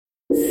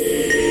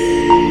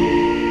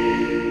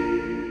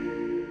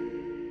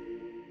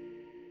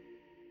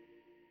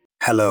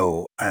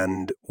Hello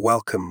and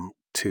welcome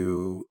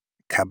to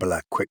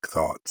Kabbalah Quick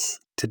Thoughts.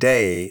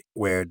 Today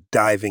we're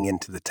diving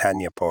into the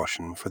Tanya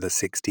portion for the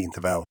 16th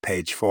of Ell,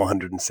 page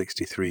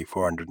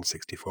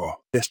 463-464.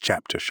 This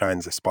chapter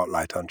shines a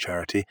spotlight on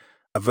charity,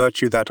 a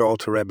virtue that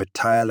Alter Rebbe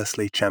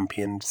tirelessly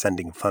championed,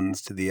 sending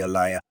funds to the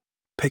Aliyah.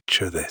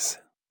 Picture this,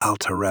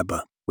 Alter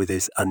Rebbe, with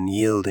his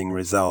unyielding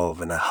resolve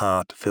and a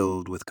heart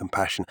filled with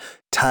compassion,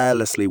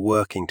 tirelessly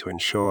working to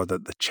ensure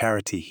that the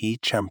charity he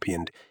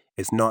championed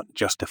is not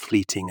just a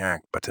fleeting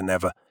act, but an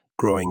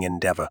ever-growing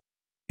endeavor.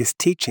 His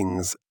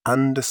teachings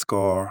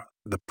underscore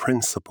the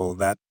principle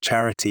that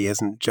charity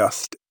isn't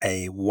just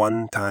a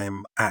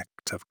one-time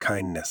act of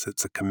kindness,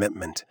 it's a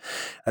commitment,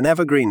 an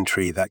evergreen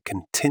tree that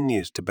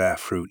continues to bear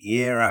fruit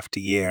year after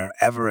year,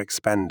 ever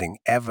expanding,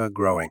 ever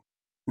growing.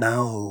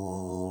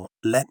 Now,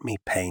 let me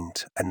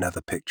paint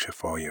another picture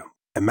for you.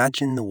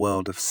 Imagine the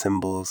world of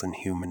symbols and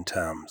human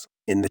terms.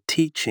 In the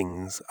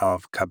teachings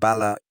of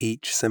Kabbalah,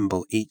 each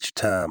symbol, each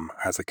term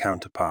has a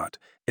counterpart.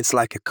 It's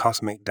like a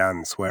cosmic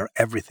dance where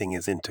everything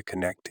is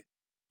interconnected.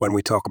 When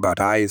we talk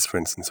about eyes, for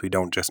instance, we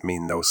don't just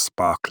mean those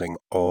sparkling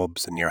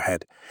orbs in your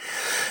head.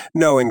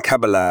 No, in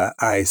Kabbalah,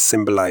 eyes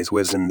symbolize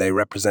wisdom. They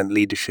represent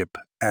leadership.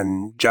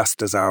 And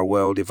just as our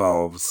world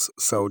evolves,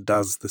 so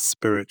does the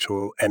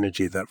spiritual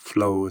energy that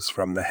flows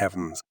from the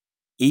heavens.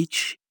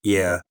 Each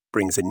year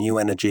brings a new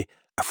energy,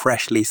 a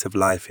fresh lease of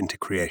life into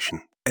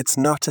creation. It's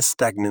not a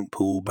stagnant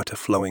pool, but a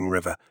flowing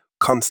river,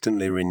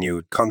 constantly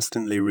renewed,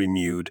 constantly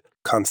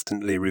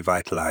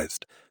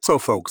revitalized. So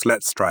folks,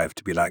 let's strive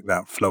to be like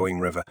that flowing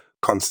river,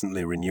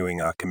 constantly renewing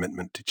our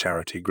commitment to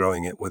charity,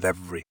 growing it with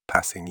every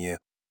passing year.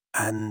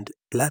 And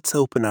let's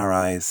open our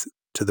eyes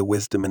to the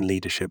wisdom and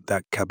leadership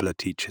that Kabbalah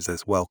teaches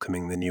us,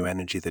 welcoming the new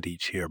energy that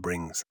each year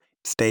brings.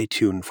 Stay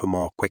tuned for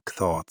more quick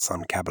thoughts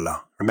on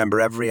Kabbalah. Remember,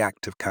 every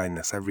act of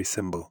kindness, every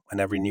symbol, and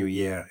every new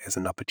year is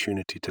an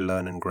opportunity to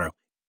learn and grow.